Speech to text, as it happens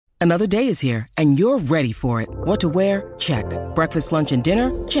Another day is here, and you're ready for it. What to wear? Check. Breakfast, lunch, and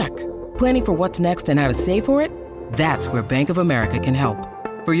dinner? Check. Planning for what's next and how to save for it? That's where Bank of America can help.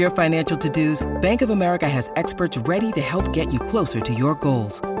 For your financial to-dos, Bank of America has experts ready to help get you closer to your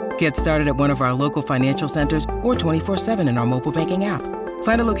goals. Get started at one of our local financial centers or 24/7 in our mobile banking app.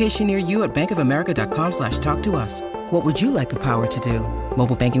 Find a location near you at bankofamerica.com/talktous. What would you like the power to do?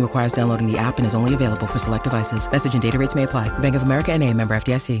 Mobile banking requires downloading the app and is only available for select devices. Message and data rates may apply. Bank of America N.A., member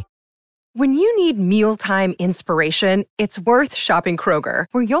FDIC. When you need mealtime inspiration, it's worth shopping Kroger,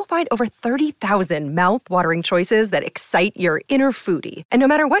 where you'll find over 30,000 mouth-watering choices that excite your inner foodie. And no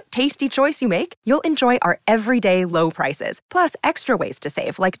matter what tasty choice you make, you'll enjoy our everyday low prices, plus extra ways to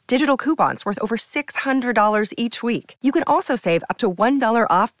save, like digital coupons worth over $600 each week. You can also save up to $1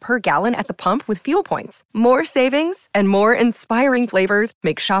 off per gallon at the pump with fuel points. More savings and more inspiring flavors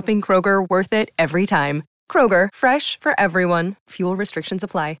make shopping Kroger worth it every time. Kroger, fresh for everyone. Fuel restrictions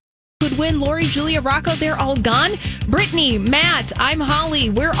apply. Goodwin, Lori, Julia, Rocco, they're all gone. Brittany, Matt, I'm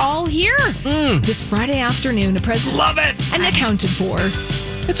Holly. We're all here this Friday afternoon. A present. Love it. And accounted for.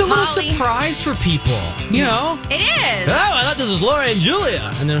 It's a little surprise for people, you know? It is. Oh, I thought this was Lori and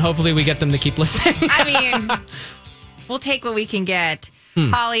Julia. And then hopefully we get them to keep listening. I mean, we'll take what we can get.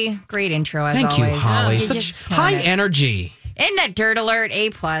 Holly, great intro as Thank always. you, Holly. You Such just high killed it. energy. In that Dirt Alert,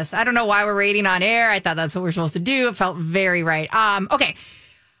 A+. I don't know why we're rating on air. I thought that's what we're supposed to do. It felt very right. Okay.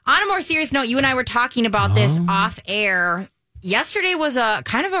 On a more serious note, you and I were talking about this off air. Yesterday was a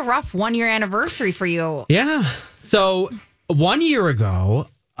kind of a rough 1-year anniversary for you. Yeah. So 1 year ago,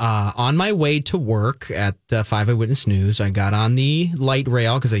 on my way to work at 5 Eyewitness News, I got on the light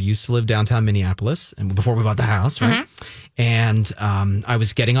rail because I used to live downtown Minneapolis and before we bought the house, right? And I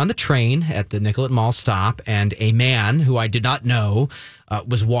was getting on the train at the Nicollet Mall stop, and a man who I did not know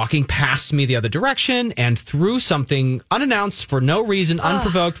was walking past me the other direction and threw something unannounced for no reason,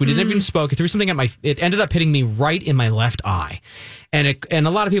 unprovoked. We didn't even spoke. He threw something at it ended up hitting me right in my left eye. And a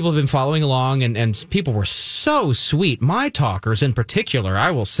lot of people have been following along, and people were so sweet. My talkers in particular,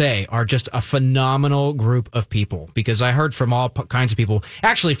 I will say, are just a phenomenal group of people, because I heard from all kinds of people,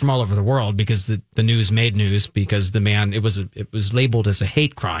 actually from all over the world, because the news made news, because the man, it was labeled as a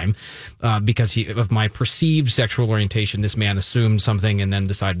hate crime because of my perceived sexual orientation. This man assumed something and then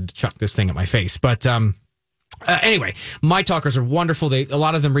decided to chuck this thing at my face. But anyway, my talkers are wonderful. A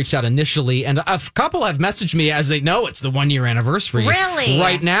lot of them reached out initially, and a couple have messaged me as they know it's the 1 year anniversary. Really?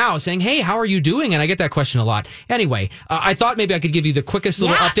 Right now, saying, "Hey, how are you doing?" And I get that question a lot. Anyway, I thought maybe I could give you the quickest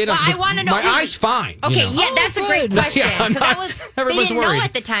little update. Well, I want to know. My eye's fine. Okay, you know? that's a great question. Yeah, Because they didn't worried. know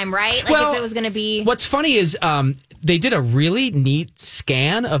at the time, right? Like Well, if it was going to be. What's funny is they did a really neat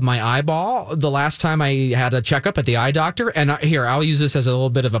scan of my eyeball the last time I had a checkup at the eye doctor. And here, I'll use this as a little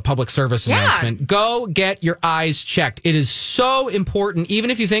bit of a public service announcement. Go get your eyes checked. It is so important.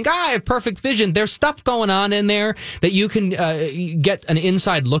 Even if you think, I have perfect vision, there's stuff going on in there that you can get an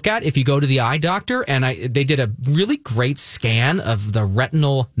inside look at if you go to the eye doctor. And they did a really great scan of the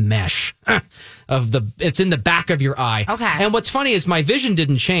retinal mesh. It's in the back of your eye. Okay. And what's funny is my vision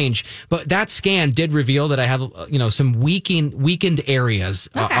didn't change, but that scan did reveal that I have, some weakened areas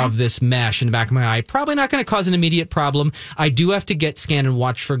of this mesh in the back of my eye. Probably not going to cause an immediate problem. I do have to get scanned and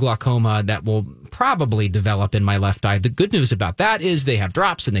watched for glaucoma that will probably develop in my left eye. The good news about that is they have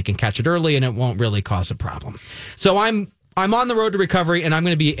drops and they can catch it early and it won't really cause a problem. So I'm on the road to recovery and I'm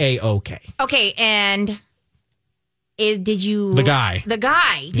going to be A-okay. Okay, and did you... The guy.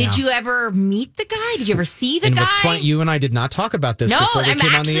 Did you ever meet the guy? Did you ever see the guy? What's funny, you and I did not talk about this before we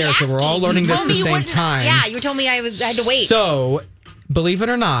came on the air, so we're all learning this at the same time. Yeah, you told me I had to wait. So, believe it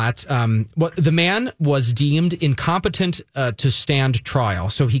or not, the man was deemed incompetent to stand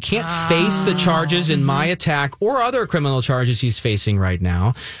trial. So he can't face the charges in my attack or other criminal charges he's facing right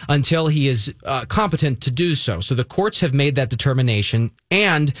now until he is competent to do so. So the courts have made that determination,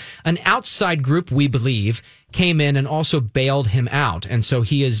 and an outside group, we believe, came in and also bailed him out. And so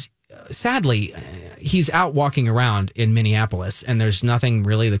he is, sadly, he's out walking around in Minneapolis, and there's nothing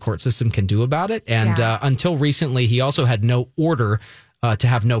really the court system can do about it. And until recently, he also had no order to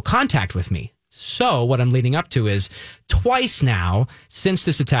have no contact with me. So what I'm leading up to is twice now since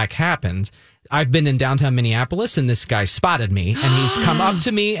this attack happened, I've been in downtown Minneapolis, and this guy spotted me, and he's come up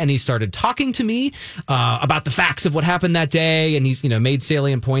to me, and he started talking to me about the facts of what happened that day, and he's made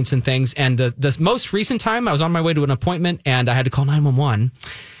salient points and things. And the most recent time, I was on my way to an appointment, and I had to call 911.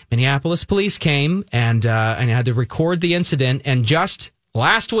 Minneapolis police came, and I had to record the incident, and just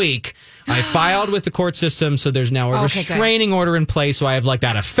last week, I filed with the court system, so there's now a restraining order in place. So I have like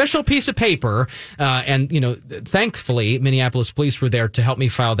that official piece of paper, and thankfully, Minneapolis police were there to help me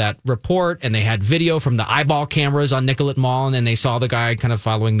file that report, and they had video from the eyeball cameras on Nicollet Mall, and they saw the guy kind of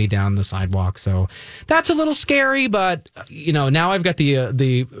following me down the sidewalk. So that's a little scary, but now I've got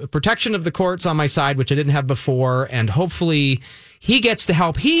the protection of the courts on my side, which I didn't have before, and hopefully he gets the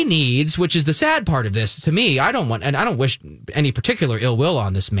help he needs, which is the sad part of this. To me, I don't wish any particular ill will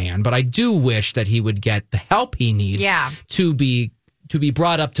on this man, but I do wish that he would get the help he needs to be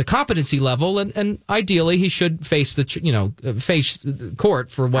brought up to competency level, and ideally he should face the court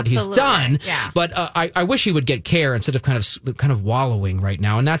for what he's done. Yeah. But I wish he would get care instead of kind of wallowing right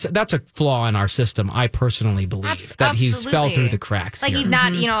now, and that's a flaw in our system. I personally believe that he's fell through the cracks. Like here. he's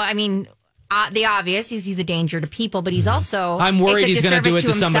not, the obvious is he's a danger to people, but he's also. I'm worried he's going to do it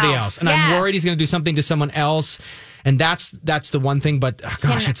to somebody himself. else, and I'm worried he's going to do something to someone else. And that's the one thing, but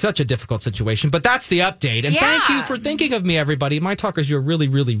gosh, it's such a difficult situation. But that's the update. And thank you for thinking of me, everybody. My talkers, you're really,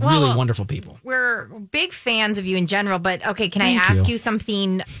 really, really wonderful people. We're big fans of you in general, but okay, can I ask you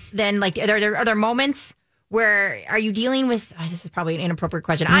something then? Like, are there moments where are you dealing with, this is probably an inappropriate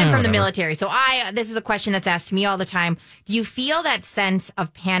question. I'm from the military, so this is a question that's asked to me all the time. Do you feel that sense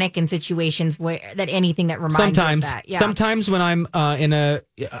of panic in situations that anything that reminds you of that? Yeah. Sometimes when I'm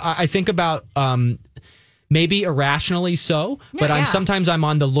I think about, maybe irrationally so, but sometimes I'm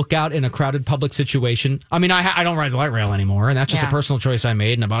on the lookout in a crowded public situation. I mean, I don't ride the light rail anymore, and that's just a personal choice I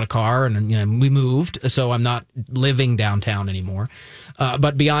made, and I bought a car, and we moved, so I'm not living downtown anymore.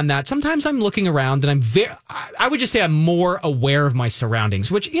 But beyond that, sometimes I'm looking around, and I would just say I'm more aware of my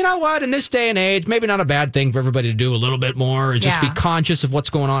surroundings, which, you know what, in this day and age, maybe not a bad thing for everybody to do a little bit more, or just be conscious of what's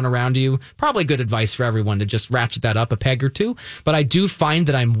going on around you. Probably good advice for everyone to just ratchet that up a peg or two. But I do find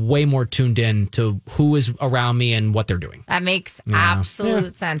that I'm way more tuned in to who is around me and what they're doing. That makes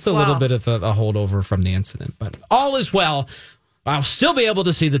absolute sense. It's a little bit of a holdover from the incident, but all is well. I'll still be able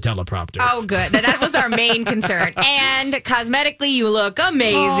to see the teleprompter. Oh, good. That was our main concern. And cosmetically, you look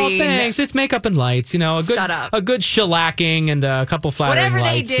amazing. Oh, thanks. It's makeup and lights. A good shellacking and a couple flattering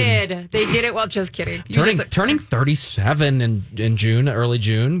lights. Whatever they did it well. Just kidding. Turning 37 in June, early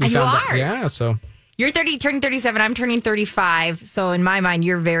June. You are. Yeah, so. You're turning 37. I'm turning 35. So in my mind,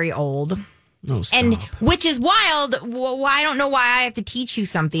 you're very old. Oh, stop. And which is wild. Well, I don't know why I have to teach you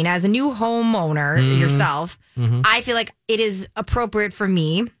something. As a new homeowner yourself, I feel like it is appropriate for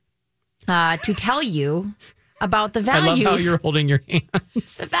me to tell you about the values. I love how you're holding your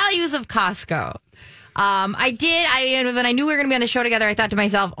hands. The values of Costco. When I knew we were going to be on the show together, I thought to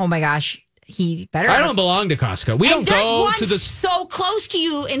myself, oh my gosh, he better. I don't belong to Costco. We don't go to the so close to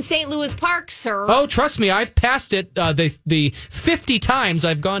you in St. Louis Park, sir. Oh, trust me, I've passed it the 50 times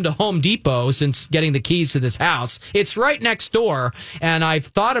I've gone to Home Depot since getting the keys to this house. It's right next door, and I've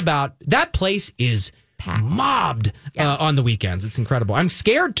thought about that place is mobbed on the weekends. It's incredible. I'm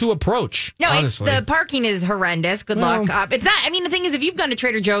scared to approach. No, honestly. The parking is horrendous. Good luck. It's not. I mean, the thing is, if you've gone to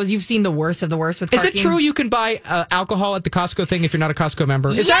Trader Joe's, you've seen the worst of the worst with parking. Is it true you can buy alcohol at the Costco thing if you're not a Costco member?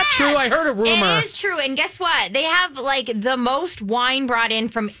 Is that true? I heard a rumor. It is true. And guess what? They have like the most wine brought in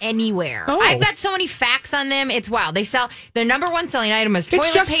from anywhere. Oh. I've got so many facts on them. It's wild. They sell their number one selling item is toilet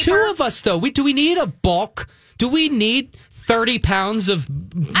paper. It's just two of us, though. Do we need a bulk? Do we need 30 pounds of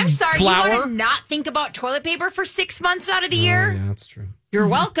I'm sorry, flour? Do you want to not think about toilet paper for 6 months out of the year? Yeah, that's true. You're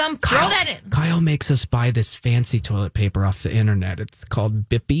welcome. Throw that in. Kyle makes us buy this fancy toilet paper off the internet. It's called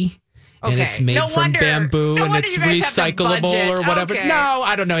Bippy. And it's made from bamboo and it's recyclable or whatever. Okay. No,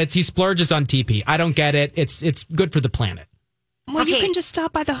 I don't know. He splurges on TP. I don't get it. It's good for the planet. Well, you can just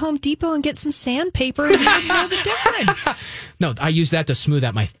stop by the Home Depot and get some sandpaper and you'll know the difference. No, I use that to smooth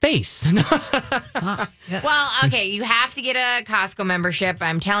out my face. Yes. Well, okay, you have to get a Costco membership.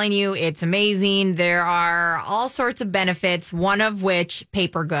 I'm telling you, it's amazing. There are all sorts of benefits, one of which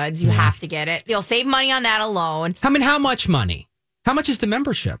paper goods. You have to get it. You'll save money on that alone. How much money? How much is the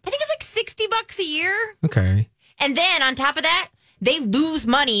membership? I think it's like $60 a year. Okay. And then on top of that, they lose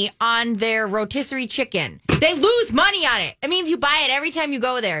money on their rotisserie chicken. They lose money on it. It means you buy it every time you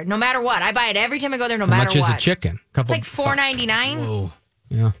go there, no matter what. I buy it every time I go there, no matter what. How much is a chicken? It's like $4.99. Whoa.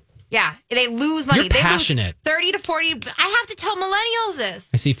 Yeah. Yeah. They lose money. You're passionate. They lose 30 to 40. I have to tell millennials this.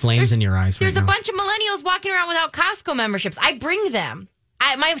 I see flames in your eyes right now. There's a bunch of millennials walking around without Costco memberships. I bring them.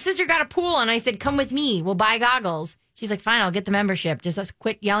 My sister got a pool, and I said, come with me. We'll buy goggles. She's like, fine, I'll get the membership. Just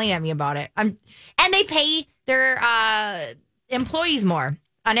quit yelling at me about it. And they pay their employees more.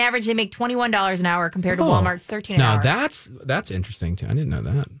 On average, they make $21 an hour compared to Walmart's $13 an hour. Now, that's interesting, too. I didn't know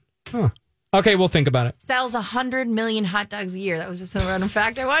that. Huh. Okay, we'll think about it. Sells 100 million hot dogs a year. That was just a random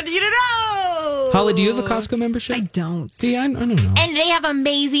fact I wanted you to know. Holly, do you have a Costco membership? I don't. See, I don't know. And they have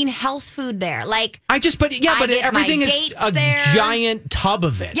amazing health food there. Like, but get everything my is dates a there. giant tub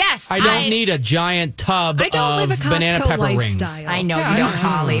of it. Yes, I don't need a giant tub I don't of live a banana Costco pepper rings. lifestyle. I know Yeah, you I don't, know.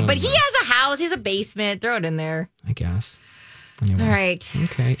 Holly. But he has a house. He has a basement. Throw it in there. I guess. Anyway. All right.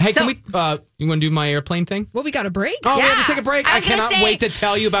 Okay. Hey, So- can we? You want to do my airplane thing? Well, we got a break. Oh, we Yeah. have to take a break. I I was gonna cannot say- wait to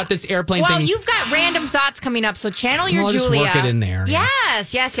tell you about this airplane Well, thing. you've got random thoughts coming up, so channel your I'll just Julia. work it in there, yeah.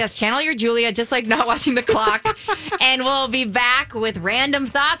 Yes. Channel your Julia, just like not watching the clock. And we'll be back with random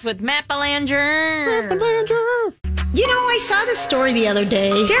thoughts with Matt Belanger. You know, I saw this story the other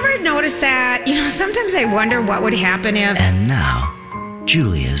day. Did you ever notice that? You know, sometimes I wonder what would happen if And now,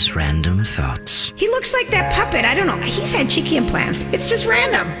 Julia's random thoughts. he looks like that puppet. I don't know. He's had cheeky implants. It's just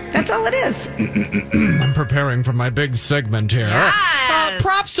random. That's all it is. I'm preparing for my big segment here. Yes.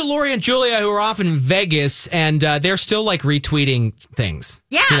 Props to Lori and Julia, who are off in Vegas, and they're still like retweeting things.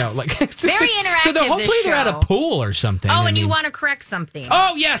 Yes. You know, like Very interactive, So hopefully this they're at a show. pool or something. Oh, I and you mean- want to correct something.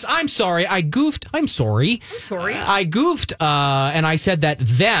 Oh, yes. I'm sorry. I goofed. I'm sorry. I goofed, and I said that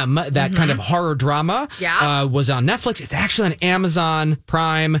that kind of horror drama, Yeah. was on Netflix. It's actually on Amazon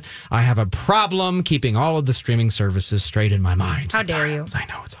Prime. I have a problem keeping all of the streaming services straight in my mind. How dare you? I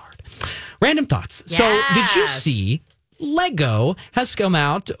know it's hard. Random thoughts. So, did you Yes. see Lego has come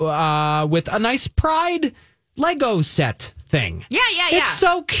out with a nice Pride Lego set thing? Yeah. It's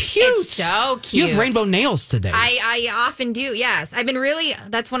so cute. It's so cute. You have rainbow nails today. I often do, yes. I've been really,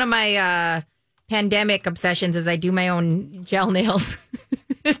 that's one of my pandemic obsessions is I do my own gel nails.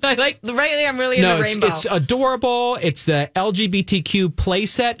 I'm really into rainbow. It's adorable. It's the LGBTQ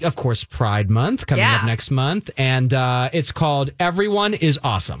playset, of course, Pride Month coming up next month, and it's called Everyone is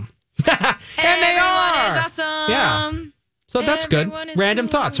Awesome. And they are. Everyone is awesome. Yeah. So that's good. Everyone is Random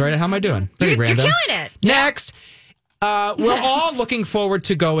cool. thoughts, right? How am I doing? Pretty You're random. killing it. Next. We're all looking forward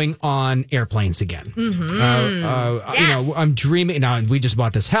to going on airplanes again. Mm-hmm. You know, I'm dreaming. Now, we just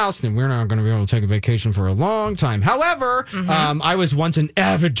bought this house, and we're not going to be able to take a vacation for a long time. However, Mm-hmm. I was once an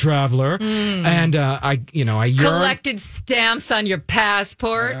avid traveler, and I yearn. Collected stamps on your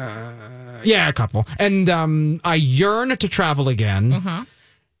passport. Yeah, a couple, and I yearn to travel again. Mm-hmm.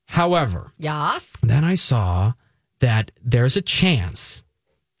 However, Yes. then I saw that there's a chance,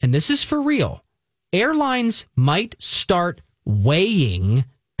 and this is for real. Airlines might start weighing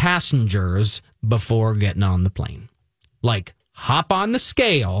passengers before getting on the plane. Like, hop on the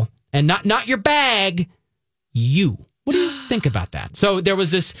scale and not your bag, you. What do you think about that? So there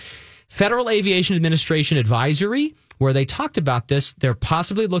was this Federal Aviation Administration advisory where they talked about this. They're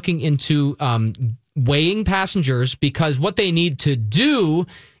possibly looking into weighing passengers because what they need to do,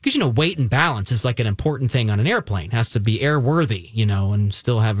 because, weight and balance is like an important thing on an airplane. It has to be airworthy, and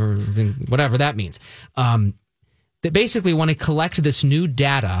still have everything, whatever that means. They basically want to collect this new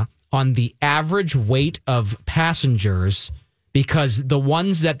data on the average weight of passengers because the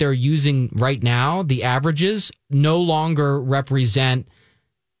ones that they're using right now, the averages, no longer represent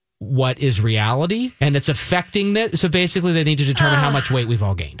what is reality, and it's affecting this. So basically, they need to determine how much weight we've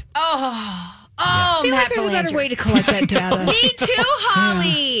all gained. Oh, I feel Matt like there's a better Belanger. way to collect that data. Me too,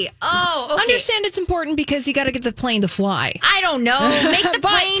 Holly. Oh, okay. Understand it's important because you got to get the plane to fly. I don't know. Make the But-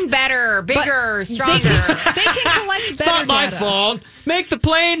 plane better, bigger, stronger. They can collect better Not my data. fault. Make the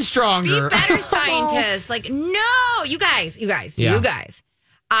plane Be stronger. better scientists. Like, no, you guys. Yeah.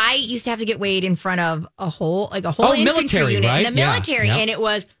 I used to have to get weighed in front of a whole infantry military, unit right? in the Yeah. military, Yep. and it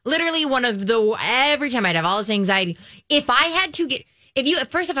was literally one of the every time I'd have all this anxiety. If I had to get,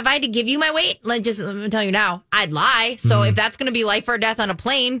 if I had to give you my weight, let me tell you now, I'd lie. So if that's going to be life or death on a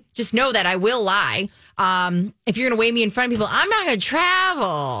plane, just know that I will lie. If you're going to weigh me in front of people, I'm not going to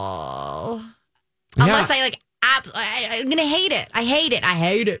travel unless I'm going to hate it. I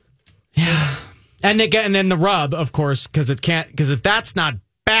hate it. And then the rub, of course, because if that's not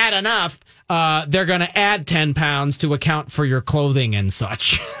bad enough, they're going to add 10 pounds to account for your clothing and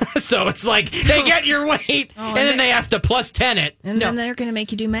such. So it's like they get your weight and then they have to plus 10 it. And then they're going to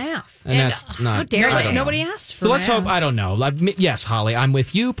make you do math. And that's not. how dare I they? don't know. Nobody asked for So let's math. hope. I don't know. Yes, Holly, I'm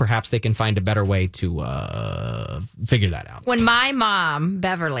with you. Perhaps they can find a better way to figure that out. When my mom,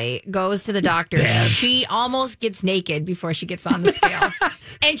 Beverly, goes to the doctor, she almost gets naked before she gets on the scale.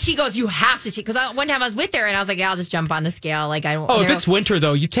 And she goes, "You have to take." Because one time I was with her and I was like, "Yeah, I'll just jump on the scale." Like I don't. Oh, if it's winter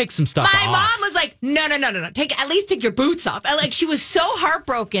though, you take some stuff My off. mom was like, "No. At least take your boots off." And like she was so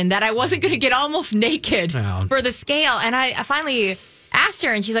heartbroken that I wasn't going to get almost naked Yeah. for the scale. And I finally asked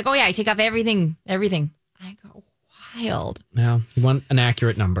her, and she's like, "Oh yeah, I take off everything." I go, wild. Yeah, you want an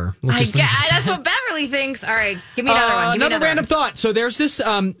accurate number. We'll just leave it at That's what Beverly Holly thinks. All right, give me another one. Another random thought. So there's this.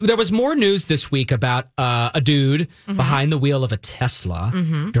 There was more news this week about a dude behind the wheel of a Tesla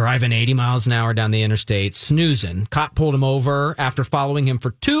driving 80 miles an hour down the interstate, snoozing. Cop pulled him over after following him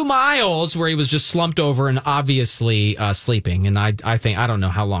for 2 miles, where he was just slumped over and obviously sleeping. And I don't know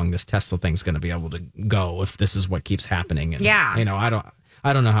how long this Tesla thing's going to be able to go if this is what keeps happening. And,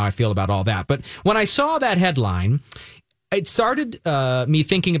 I don't know how I feel about all that. But when I saw that headline, it started me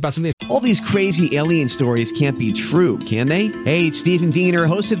thinking about something. All these crazy alien stories can't be true, can they? Hey, it's Stephen Diener,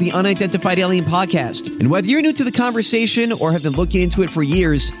 host of the Unidentified Alien Podcast. And whether you're new to the conversation or have been looking into it for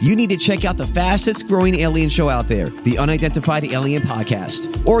years, you need to check out the fastest growing alien show out there, the Unidentified Alien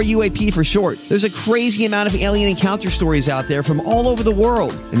Podcast, or UAP for short. There's a crazy amount of alien encounter stories out there from all over the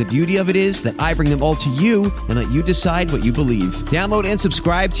world. And the beauty of it is that I bring them all to you and let you decide what you believe. Download and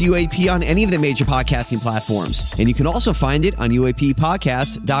subscribe to UAP on any of the major podcasting platforms. And you can also find it on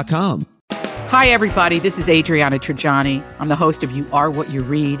UAPpodcast.com. Hi, everybody. This is Adriana Trajani. I'm the host of You Are What You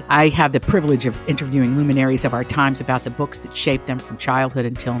Read. I have the privilege of interviewing luminaries of our times about the books that shaped them from childhood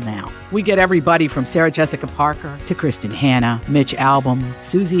until now. We get everybody from Sarah Jessica Parker to Kristen Hanna, Mitch Albom,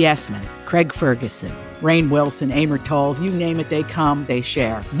 Susie Essman, Craig Ferguson, Rainn Wilson, Amor Tolls, you name it, they come, they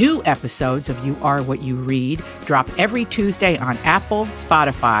share. New episodes of You Are What You Read drop every Tuesday on Apple,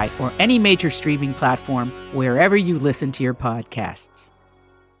 Spotify, or any major streaming platform wherever you listen to your podcasts.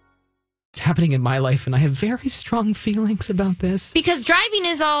 It's happening in my life, and I have very strong feelings about this. Because driving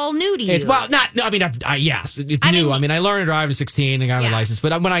is all new to you. Yes, it's new. I learned to drive at 16 and got my license.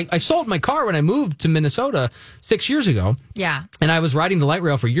 But when I sold my car when I moved to Minnesota 6 years ago, and I was riding the light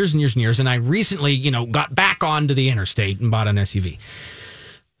rail for years and years and years, and I recently, got back onto the interstate and bought an SUV.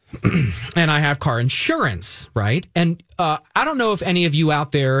 And I have car insurance, right? And I don't know if any of you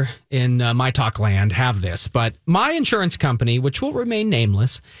out there in My Talk land have this, but my insurance company, which will remain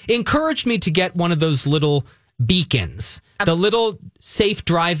nameless, encouraged me to get one of those little beacons, the little safe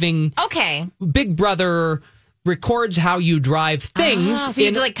driving, Big Brother records how you drive things. So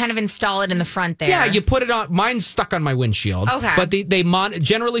you have to kind of install it in the front there. Yeah, you put it on. Mine's stuck on my windshield. Okay. But they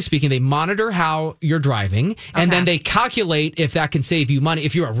generally speaking, they monitor how you're driving, and then they calculate if that can save you money.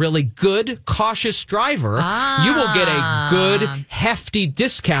 If you're a really good, cautious driver, you will get a good, hefty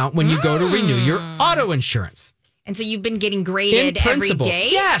discount when you go to renew your auto insurance. And so you've been getting graded every day?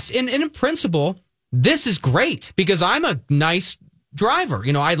 Yes. In principle, this is great because I'm a nice driver.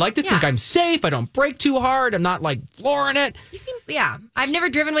 I like to think I'm safe. I don't brake too hard. I'm not flooring it. You seem, I've never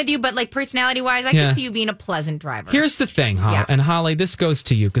driven with you, but personality wise, I can see you being a pleasant driver. Here's the thing, Holly, and Holly, this goes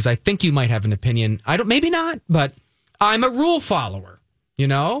to you because I think you might have an opinion. Maybe not, but I'm a rule follower.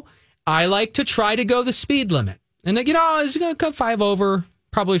 I like to try to go the speed limit, and it's going to come 5 over,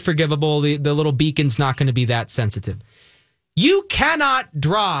 probably forgivable. The little beacon's not going to be that sensitive. You cannot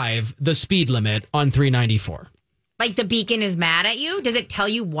drive the speed limit on 394. The beacon is mad at you? Does it tell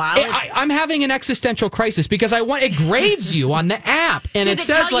you while I'm having an existential crisis because it grades you on the app. And it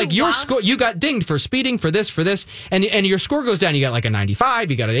says your score, you got dinged for speeding for this. And your score goes down. You got a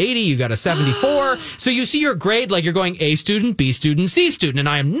 95, you got an 80, you got a 74. So you see your grade you're going A student, B student, C student. And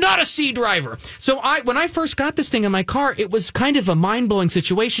I am not a C driver. So when I first got this thing in my car, it was kind of a mind-blowing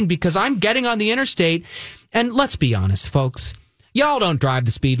situation because I'm getting on the interstate. And let's be honest, folks. Y'all don't drive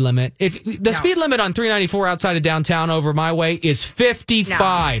the speed limit. If the speed limit on 394 outside of downtown over my way is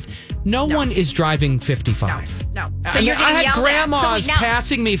 55. No one is driving 55. No. So I had grandmas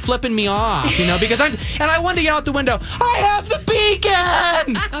passing me, flipping me off, because I wanted to yell out the window, I have the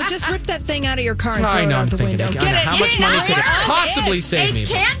beacon! Oh, just rip that thing out of your car and throw it out the window. How much money could it possibly save me? It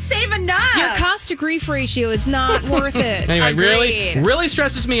can't save enough. Your cost to grief ratio is not worth it. Anyway, really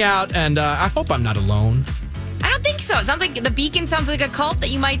stresses me out, and I hope I'm not alone. I don't think so. It sounds like the beacon sounds like a cult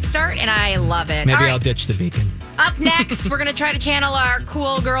that you might start, and I love it. Maybe I'll ditch the beacon. Up next, we're going to try to channel our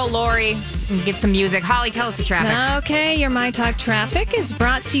cool girl, Lori, and get some music. Holly, tell us the traffic. Okay, your My Talk traffic is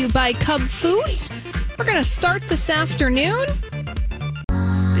brought to you by Cub Foods. We're going to start this afternoon.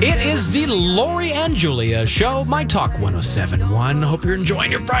 It is the Lori and Julia show, My Talk 107.1. Hope you're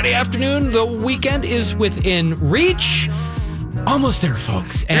enjoying your Friday afternoon. The weekend is within reach. Almost there,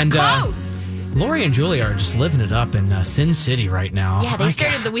 folks. And close. Lori and Julia are just living it up in Sin City right now. Yeah, they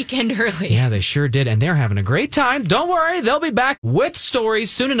started the weekend early. Yeah, they sure did. And they're having a great time. Don't worry, they'll be back with stories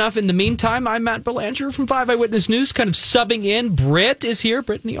soon enough. In the meantime, I'm Matt Belanger from 5 Eyewitness News, kind of subbing in. Britt is here,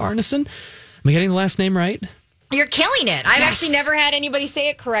 Brittany Arneson. Am I getting the last name right? You're killing it. I've actually never had anybody say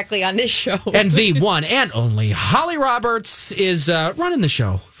it correctly on this show. And the one and only Holly Roberts is running the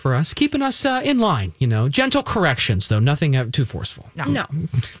show for us, keeping us in line. Gentle corrections, though. Nothing too forceful. No.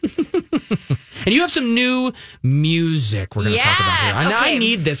 And you have some new music we're going to talk about here. Yes, I okay.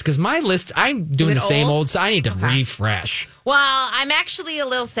 need this because my list, I'm doing it the same old? old. I need to refresh. Well, I'm actually a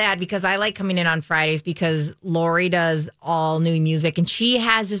little sad because I like coming in on Fridays because Lori does all new music and she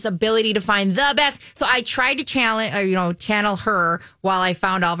has this ability to find the best. So I tried to channel her while I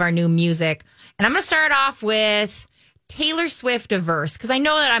found all of our new music. And I'm going to start off with Taylor Swift verse because I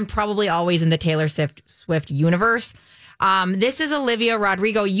know that I'm probably always in the Taylor Swift universe. This is Olivia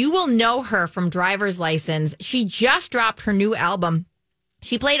Rodrigo. You will know her from Driver's License. She just dropped her new album.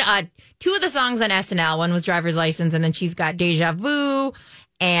 She played 2 of the songs on SNL. One was Driver's License, and then she's got Deja Vu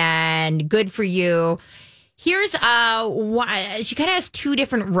and Good For You. Here's she kind of has 2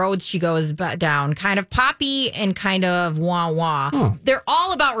 different roads she goes down, kind of poppy and kind of wah-wah. Oh. They're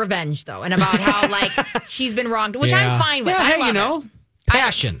all about revenge, though, and about how, like, she's been wronged, which I'm fine with. Yeah, I hey, love it.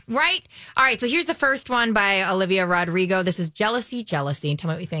 passion. Right? All right, so here's the first one by Olivia Rodrigo. This is Jealousy, Jealousy. Tell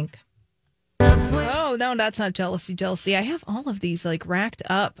me what you think. Oh, no, that's not jealousy. I have all of these like racked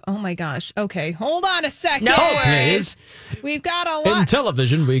up. Oh my gosh. Okay, hold on a second. No Please. We've got a In lot.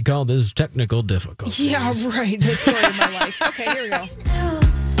 television, we call this technical difficulties. Yeah, right. The story of my life. Okay, here we go.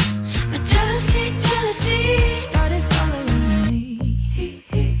 But jealousy started following me.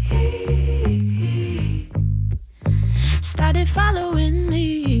 Started following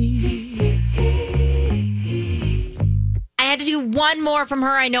me. I had to do one more from her.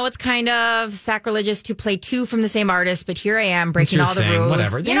 I know it's kind of sacrilegious to play 2 from the same artist, but here I am breaking Your all the thing, rules.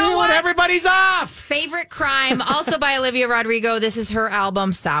 Whatever. You know what? Everybody's off. Favorite Crime, also by Olivia Rodrigo. This is her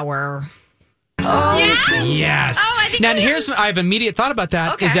album, Sour. Yes. Oh, I think now, we here's I have immediate thought about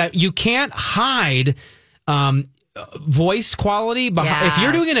that Okay. is that you can't hide voice quality behind. If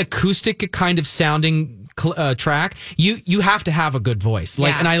you're Yes. doing an acoustic kind of sounding track, you have to have a good voice.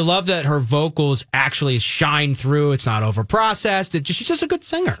 Like, Yeah. and I love that her vocals actually shine through. It's not overprocessed. She's just a good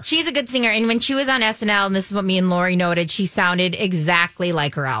singer. She's a good singer. And when she was on SNL, and this is what me and Lori noted, she sounded exactly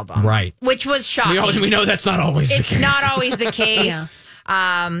like her album. Right. Which was shocking. We know that's not always the It's case. not always the case.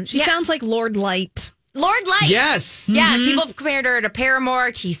 She sounds like Lord Light. Lord Light. Yes. Yeah, people have compared her to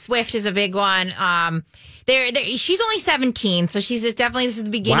Paramore. T Swift is a big one. She's only 17, so this is the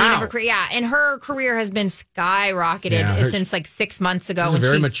beginning of her career. Yeah, and her career has been skyrocketed since like 6 months ago. It's a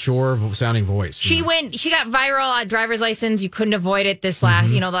very mature sounding voice. She got viral on Driver's License. You couldn't avoid it the last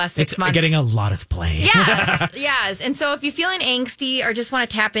 6 months. It's getting a lot of play. Yes. And so if you're feeling angsty or just want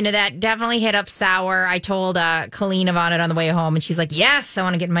to tap into that, definitely hit up Sour. I told Colleen about it on the way home, and she's like, yes, I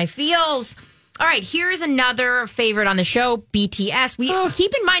want to get in my feels. All right, here's another favorite on the show, BTS.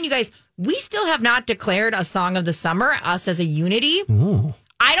 Keep in mind, you guys, we still have not declared a song of the summer, us as a unity. Ooh.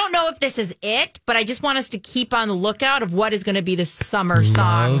 I don't know if this is it, but I just want us to keep on the lookout of what is going to be the summer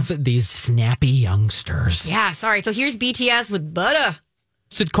song. Love these snappy youngsters. Yes. All right. So here's BTS with Butter.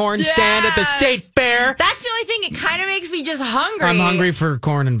 Corn stand at the state fair. That's the only thing. It kind of makes me just hungry. I'm hungry for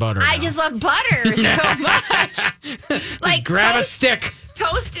corn and butter. I now. just love butter so much. Like grab toast, a stick.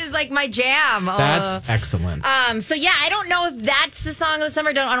 Toast is like my jam. That's excellent. So yeah, I don't know if that's the song of the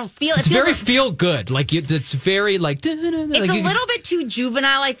summer. I don't feel it. It's very feel good. Like it's very like. It's a little bit too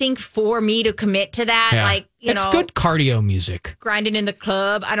juvenile, I think, for me to commit to that. Yeah. Like it's good cardio music. Grinding in the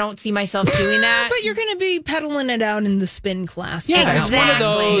club. I don't see myself doing that. But you're going to be pedaling it out in the spin class. Yeah, Exactly. it's one of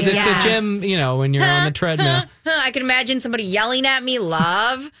those. It's Yes. a gym, when you're on the treadmill. I can imagine somebody yelling at me,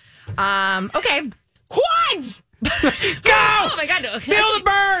 love. Okay. Quads! Go! Oh my God. Feel the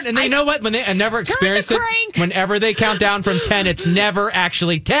burn! And you know what? When I never experienced it, crank. whenever they count down from 10, it's never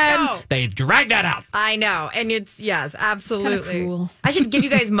actually 10. No. They drag that out. I know. And yes, absolutely. cruel. I should give you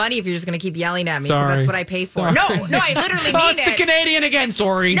guys money if you're just going to keep yelling at me because Sorry. that's what I pay for. Sorry. No, I literally mean Oh, it's it. the Canadian again.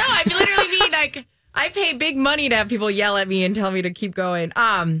 Sorry. No, I literally mean like I pay big money to have people yell at me and tell me to keep going.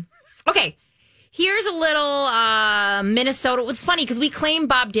 Okay. Here's a little Minnesota. It's funny because we claim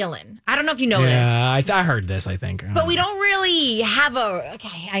Bob Dylan. I don't know if you know this. Yeah, I heard this, I think. But we don't really have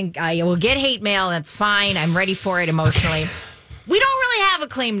I will get hate mail. That's fine. I'm ready for it emotionally. We don't really have a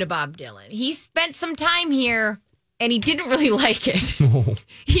claim to Bob Dylan. He spent some time here and he didn't really like it.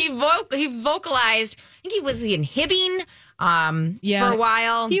 He vocalized. I think he was in Hibbing for a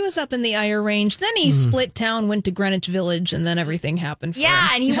while. He was up in the Ire Range. Then he split town, went to Greenwich Village, and then everything happened for him.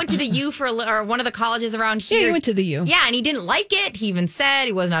 And he went to the U or one of the colleges around here. Yeah, he went to the U. Yeah, and he didn't like it. He even said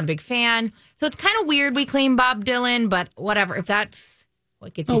he was not a big fan. So it's kind of weird we claim Bob Dylan, but whatever. If that's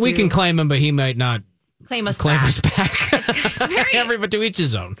what gets you we through, can claim him, but he might not claim us claim back. us back. It's very, Everybody to each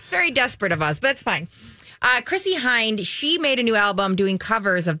his own. it's very desperate of us, but it's fine. Chrissy Hind, she made a new album doing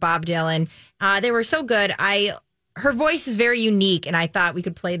covers of Bob Dylan. They were so good. her voice is very unique, and I thought we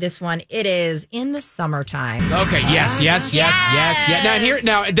could play this one. It is In the Summertime. Okay, yes.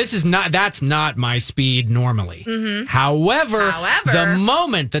 Now, that's not my speed normally. Mm-hmm. However, the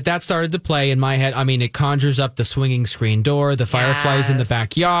moment that started to play in my head, I mean, it conjures up the swinging screen door, the fireflies in the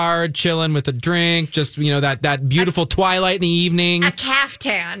backyard, chilling with a drink, just, that beautiful twilight in the evening. A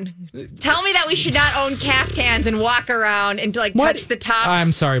caftan. Tell me that we should not own caftans and walk around and touch the tops.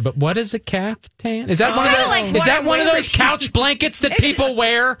 I'm sorry, but what is a caftan? Is that one of those couch blankets that people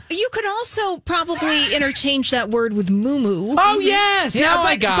wear? You could also probably interchange that word with muumuu. Oh yes,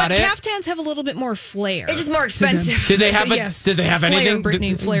 I got it. But caftans have a little bit more flair. It's just more expensive. Did they have Flair, anything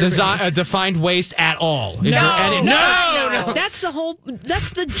Brittany, a defined waist at all? No. That's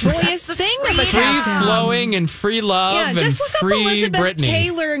the joyous thing of a caftan. Free flowing and free love. Yeah, just look up Elizabeth Brittany.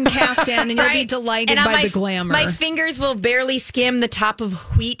 Taylor and caftan, and you'll be delighted by the glamour. My fingers will barely skim the top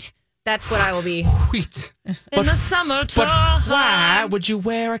of wheat. That's what I will be. Wheat. In the summertime. But why would you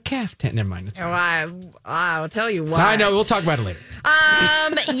wear a caftan? Never mind. I'll tell you why. I know. We'll talk about it later.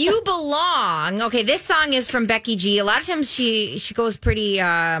 You Belong. Okay, this song is from Becky G. A lot of times she goes pretty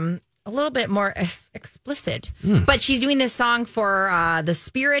a little bit more explicit. But she's doing this song for The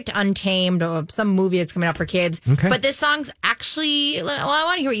Spirit Untamed, some movie that's coming up for kids. Okay. But this song's actually, well, I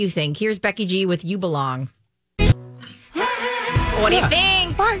want to hear what you think. Here's Becky G with You Belong. What do you think?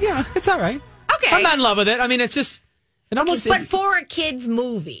 Yeah, it's all right. Okay. I'm not in love with it. I mean, it's just... But for a kid's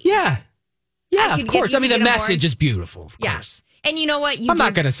movie. Yeah. Yeah, of course. I mean, the message is beautiful, of course. And you know what? I'm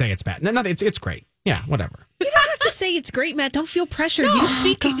not going to say it's bad. No, it's great. Yeah, whatever. You don't have to say it's great, Matt. Don't feel pressured. You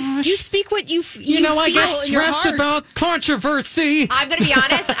speak what you feel. I get stressed about controversy. I'm going to be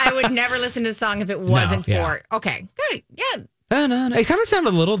honest. I would never listen to the song if it wasn't for... Okay, good. Yeah. It kind of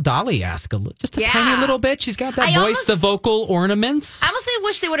sounded a little Dolly-esque, just a tiny little bit. She's got that voice, the vocal ornaments. I honestly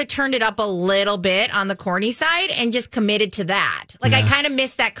wish they would have turned it up a little bit on the corny side and just committed to that. I kind of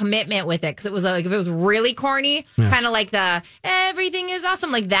missed that commitment with it because it was if it was really corny, kind of like the everything is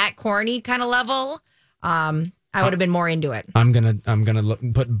awesome, like that corny kind of level. I would have been more into it. I'm gonna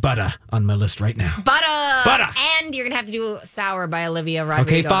put Butter on my list right now. Butter, and you're gonna have to do Sour by Olivia Rodrigo.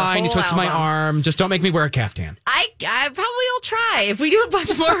 Okay, fine. You twisted my arm. Just don't make me wear a caftan. I probably will try if we do a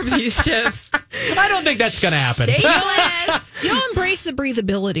bunch more of these shifts. I don't think that's gonna happen. You'll embrace the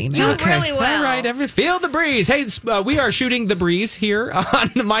breathability, man. You really will. All right, feel the breeze. Hey, we are shooting the breeze here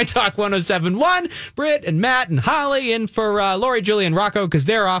on My Talk 107.1. Britt and Matt and Holly in for Lori, Julie, and Rocco because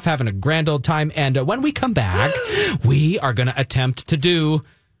they're off having a grand old time. And when we come back, we are going to attempt to do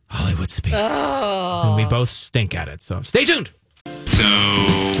Hollywood speak. Oh. And we both stink at it. So stay tuned. So,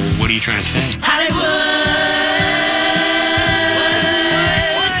 what are you trying to say?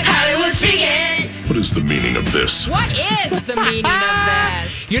 Hollywood speaking. What is the meaning of this? What is the meaning of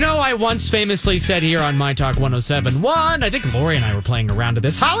this? I once famously said here on My Talk 107.1, I think Lori and I were playing around to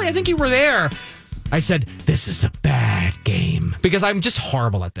this. Holly, I think you were there. I said, this is a bad game because I'm just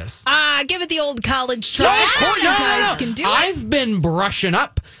horrible at this. Give it the old college try. You guys can do it. I've been brushing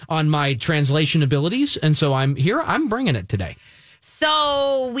up on my translation abilities, and so I'm bringing it today.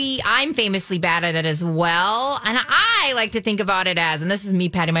 So I'm famously bad at it as well. And I like to think about it as, and this is me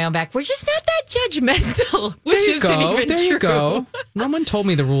patting my own back, we're just not that judgmental, which isn't even true. There you go. No one told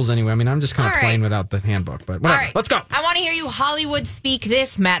me the rules anyway. I mean, I'm just kind of playing without the handbook, but whatever. Right. Let's go. I want to hear you Hollywood speak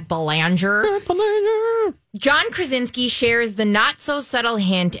this, Matt Belanger. John Krasinski shares the not-so-subtle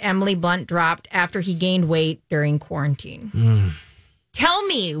hint Emily Blunt dropped after he gained weight during quarantine. Tell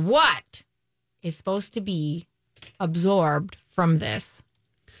me what is supposed to be absorbed from this.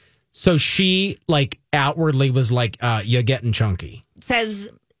 So she, outwardly was like, you're getting chunky. Says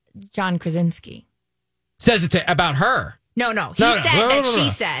John Krasinski. Says it about her. No. He said that she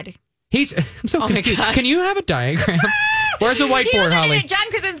said. I'm so confused. Can you have a diagram? Where's the whiteboard, Holly? John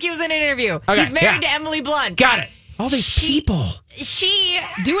Krasinski was in an interview. Okay, he's married to Emily Blunt. Got it. All these people.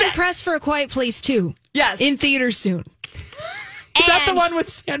 Doing Press for a Quiet Place 2. Yes. In theaters soon. Is that the one with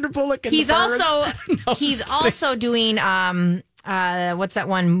Sandra Bullock and the birds? He's also doing what's that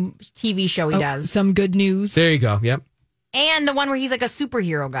one TV show he does? Some Good News. There you go. Yep. And the one where he's like a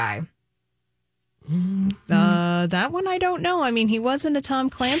superhero guy. That one I don't know. I mean, he was in a Tom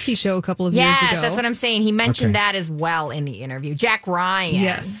Clancy show a couple of years ago. Yes, that's what I'm saying. He mentioned that as well in the interview. Jack Ryan.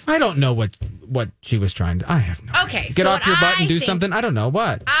 Yes. I don't know what she was trying to. I have no idea. Get off your butt and do something. I don't know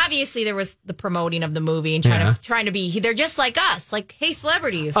what. Obviously, there was the promoting of the movie and trying to be. They're just like us. Like, hey,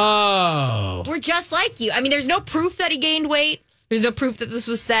 celebrities. Oh. We're just like you. I mean, there's no proof that he gained weight. There's no proof that this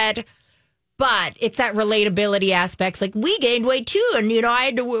was said. But it's that relatability aspects. Like, we gained weight too. And, I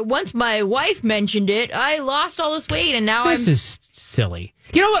had to, once my wife mentioned it, I lost all this weight. And now This is silly.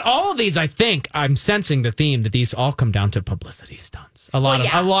 You know what? All of these, I think, I'm sensing the theme that these all come down to publicity stunts. A lot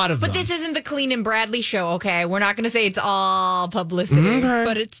of But them. this isn't the Colleen and Bradley show, okay? We're not going to say it's all publicity. Okay.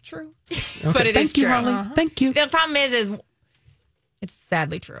 But it's true. Okay. But it is Thank you, true. Holly. Thank you. The problem is it's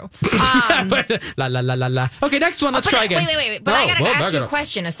sadly true. La la la la la. Okay, next one. Let's try again. Wait. But I got to ask you a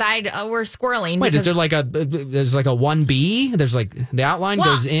question. Aside, we're squirreling. Wait, is because- there's like a 1B? There's like the outline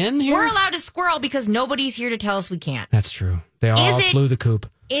goes in here? We're allowed to squirrel because nobody's here to tell us we can't. That's true. They all flew the coop.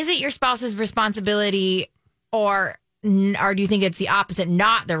 Is it your spouse's responsibility or do you think it's the opposite,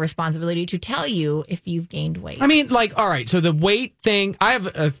 not their responsibility to tell you if you've gained weight? I mean, like, all right, so the weight thing, I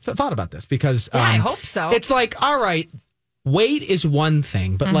have thought about this because... I hope so. It's like, all right, weight is one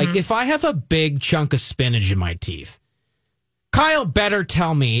thing, but like if I have a big chunk of spinach in my teeth, Kyle better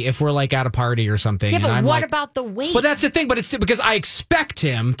tell me if we're like at a party or something. Yeah, but I'm what like, about the weight? But that's the thing. But it's still, because I expect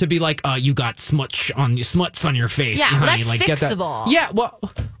him to be like, you got smuts on your face. Yeah, honey. that's like, fixable. Get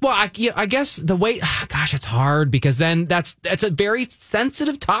that. Yeah, I guess the weight. Gosh, it's hard because then that's a very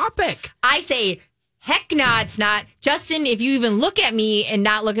sensitive topic. I say, heck no, it's not. Justin, if you even look at me and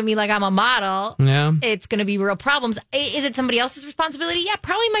not look at me like I'm a model, it's going to be real problems. Is it somebody else's responsibility? Yeah,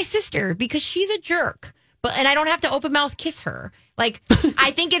 probably my sister because she's a jerk. And I don't have to open mouth kiss her. Like,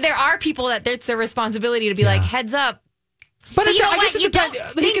 I think there are people that it's their responsibility to be like, heads up. But you know I what? guess it depends.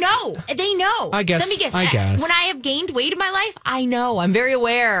 They know. They know. I guess. Let me guess. I guess. When I have gained weight in my life, I know. I'm very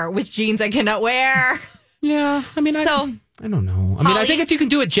aware which jeans I cannot wear. Yeah. I mean, I don't know. I mean, I think you can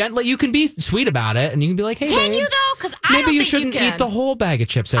do it gently. You can be sweet about it, and you can be like, "Hey, can babe, you though? Because I maybe don't you think shouldn't you can. eat the whole bag of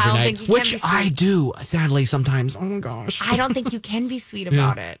chips every I don't night," think you can which be I sweet. do sadly sometimes. Oh my gosh. I don't think you can be sweet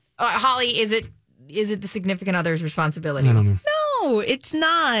about it. Holly, is it the significant other's responsibility? I don't know. No, it's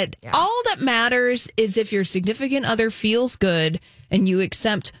not. Yeah. All that matters is if your significant other feels good and you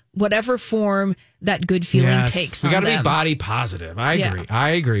accept whatever form that good feeling takes. We got to be body positive. I agree. I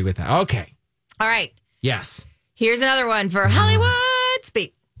agree with that. Okay. All right. Yes. Here's another one for Hollywood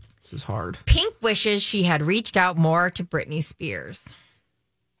Speak. This is hard. Pink wishes she had reached out more to Britney Spears.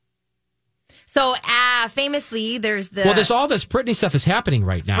 So, famously, there's all this Britney stuff is happening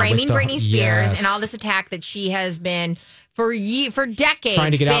right now. Framing Britney Spears Yes. and all this attack that she has been for decades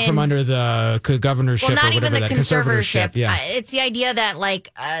trying to get out from under the governorship well, not or even whatever the that conservatorship. Yeah. It's the idea that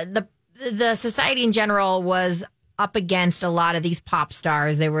the society in general was up against a lot of these pop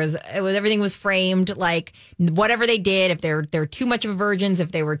stars. Everything was framed like whatever they did, if they're too much of a virgins,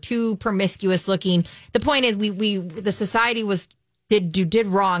 if they were too promiscuous looking. The point is the society did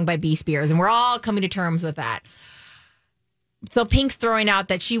wrong by B. Spears, and we're all coming to terms with that. So Pink's throwing out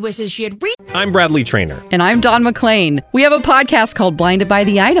that she wishes she had I'm Bradley Trainer. And I'm Don McClain. We have a podcast called Blinded by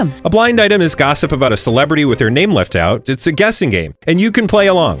the Item. A blind item is gossip about a celebrity with their name left out. It's a guessing game, and you can play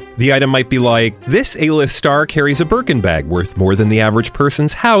along. The item might be like, this A-list star carries a Birkin bag worth more than the average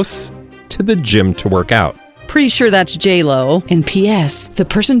person's house to the gym to work out. Pretty sure that's J-Lo. And P.S. the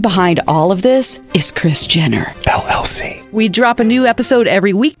person behind all of this is Kris Jenner, LLC. We drop a new episode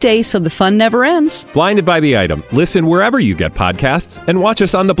every weekday so the fun never ends. Blinded by the Item. Listen wherever you get podcasts and watch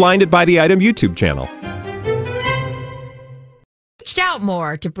us on the Blinded by the Item YouTube channel. reached out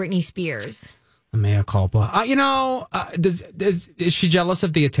more to Britney Spears. Mea culpa. Is she jealous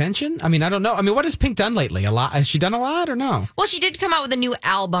of the attention? I mean, I don't know. I mean, what has Pink done lately? A lot? Has she done a lot or no? Well, she did come out with a new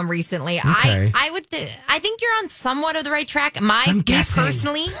album recently. Okay. I think you're on somewhat of the right track. Me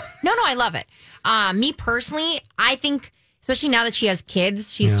personally, no, I love it. Me personally, I think, especially now that she has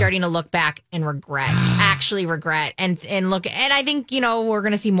kids, she's starting to look back and actually regret, and look. And I think we're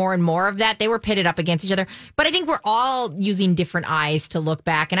going to see more and more of that. They were pitted up against each other, but I think we're all using different eyes to look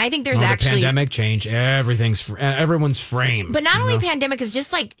back. And I think there's the actually pandemic changed everyone's frame. But not only pandemic is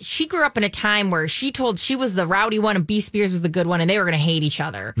just like she grew up in a time where she was the rowdy one and B. Spears was the good one, and they were going to hate each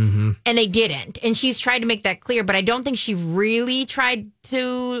other, and they didn't. And she's tried to make that clear, but I don't think she really tried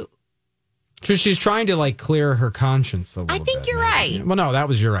to. She's trying to clear her conscience a little bit. I think you're right. Well, no, that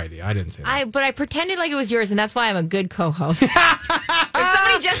was your idea. I didn't say that. But I pretended like it was yours, and that's why I'm a good co-host. If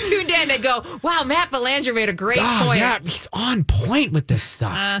somebody just tuned in, they'd go, "Wow, Matt Belanger made a great point." Yeah, he's on point with this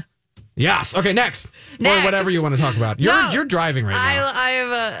stuff. Yes. Okay, next. Or whatever you want to talk about. You're driving right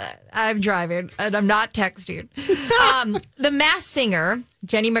now. I'm driving, and I'm not texting. The Masked Singer,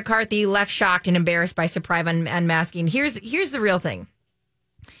 Jenny McCarthy, left shocked and embarrassed by surprise unmasking. Here's the real thing.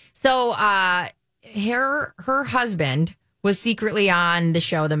 So her husband was secretly on the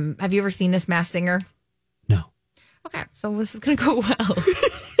show. Have you ever seen this Masked Singer? No. Okay, so this is going to go well.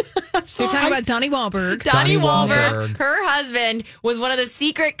 So you're talking about Donnie Wahlberg. Donnie Wahlberg, her husband, was one of the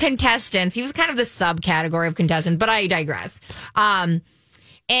secret contestants. He was kind of the subcategory of contestant, but I digress.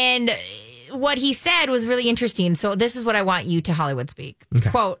 And what he said was really interesting. So this is what I want you to Hollywood speak. Okay.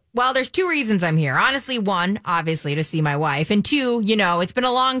 Quote, well, there's 2 reasons I'm here. Honestly, 1, obviously, to see my wife. And 2, it's been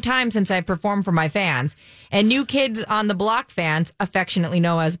a long time since I performed for my fans. And New Kids on the Block fans, affectionately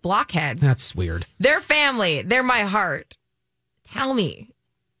known as blockheads. That's weird. They're family. They're my heart. Tell me,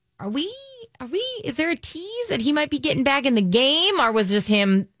 is there a tease that he might be getting back in the game? Or was just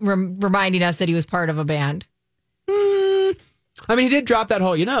him reminding us that he was part of a band? I mean, he did drop that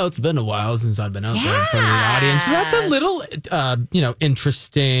whole, it's been a while since I've been out there in front of the audience. So that's a little,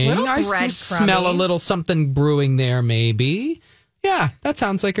 interesting. Little I bread smell a little something brewing there, maybe. Yeah, that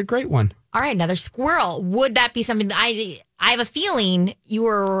sounds like a great one. All right, another squirrel. Would that be something I have a feeling you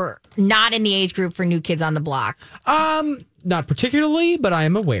were not in the age group for New Kids on the Block. Not particularly, but I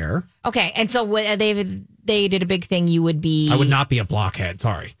am aware. Okay, and so they did a big thing. You would be... I would not be a blockhead,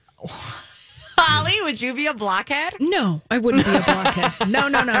 sorry. Holly, would you be a blockhead? No, I wouldn't be a blockhead. No.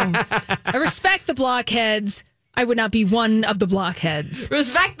 I respect the blockheads. I would not be one of the blockheads.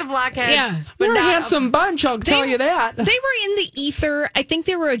 Respect the blockheads. Yeah. But They're a not handsome bunch, I'll tell you that. They were in the ether. I think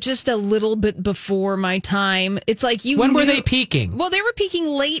they were just a little bit before my time. It's like you When were they peaking? Well, they were peaking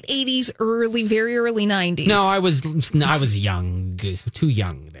late 80s, very early 90s. No, I was young, too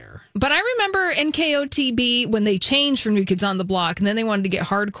young there. But I remember NKOTB when they changed from New Kids on the Block, and then they wanted to get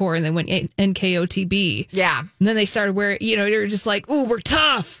hardcore, and they went NKOTB. Yeah. And then they started wearing, they were just like, ooh, we're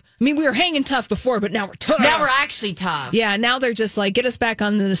tough. I mean, we were hanging tough before, but now we're tough. Now we're actually tough. Yeah, now they're just like, get us back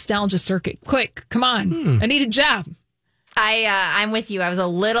on the nostalgia circuit. Quick, come on. I need a job. I'm with you. I was a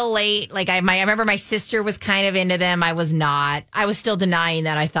little late. Like I remember my sister was kind of into them. I was not. I was still denying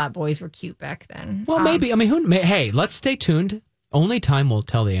that I thought boys were cute back then. Well, maybe. I mean, hey, let's stay tuned. Only time will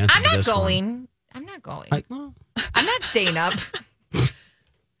tell the answer. I'm to not this going. one. I'm not going. I'm not staying up.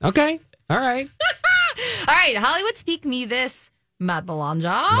 Okay. All right. All right. Hollywood Speak Me This. Matt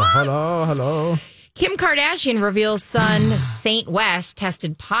Belonja. Hello. Kim Kardashian reveals son Saint West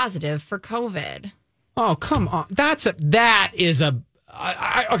tested positive for COVID. Oh, come on. I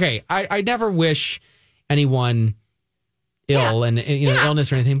never wish anyone ill and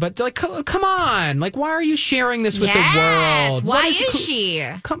illness or anything, but like, come on. Like, why are you sharing this with the world? Why is she?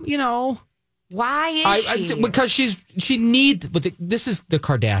 Why is she? Because this is the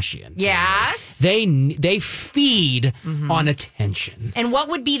Kardashian. Yes. They feed on attention. And what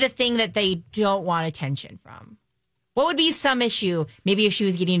would be the thing that they don't want attention from? What would be some issue? Maybe if she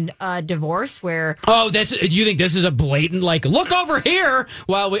was getting a divorce where... Oh, do you think this is a blatant, like, look over here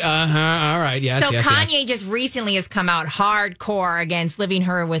while we... all right, yes, So yes, Kanye just recently has come out hardcore against living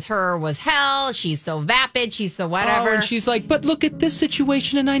with her was hell. She's so vapid. She's so whatever. Oh, and she's like, but look at this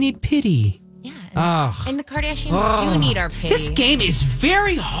situation and I need pity. Yeah. And the Kardashians do need our pity. This game is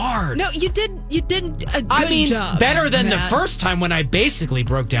very hard. No, you did a good job. Better than Matt. the first time when I basically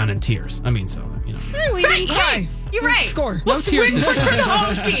broke down in tears. I mean, so, Hey, we didn't cry. You're right. Score. No tears this We're time. the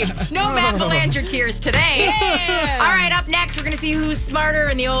home team. No Matt Belanger tears today. Yeah. All right, up next, we're going to see who's smarter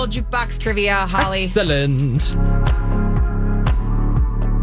in the old jukebox trivia. Holly. Excellent.